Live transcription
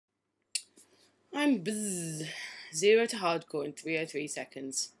I'm bzzz. 0 to hardcore in 303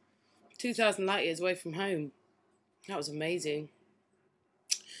 seconds. 2,000 light years away from home. That was amazing.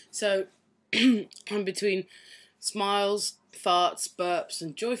 So, I'm between smiles, farts, burps,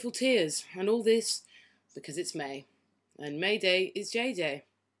 and joyful tears, and all this because it's May. And May Day is J Day.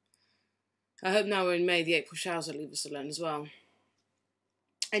 I hope now we're in May, the April showers will leave us alone as well.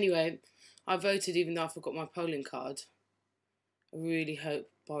 Anyway, I voted even though I forgot my polling card. I really hope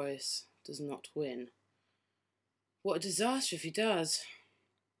Boris does not win. What a disaster if he does.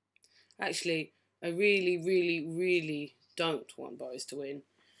 Actually, I really don't want Boris to win.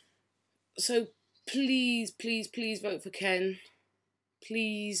 So please vote for Ken.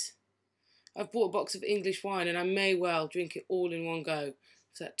 Please. I've bought a box of English wine and I may well drink it all in one go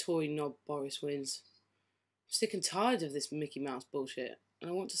if that toy knob Boris wins. I'm sick and tired of this Mickey Mouse bullshit and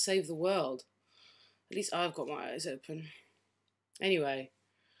I want to save the world. At least I've got my eyes open. Anyway,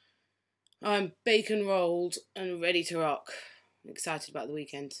 I'm bacon rolled and ready to rock. I'm excited about the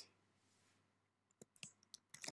weekend.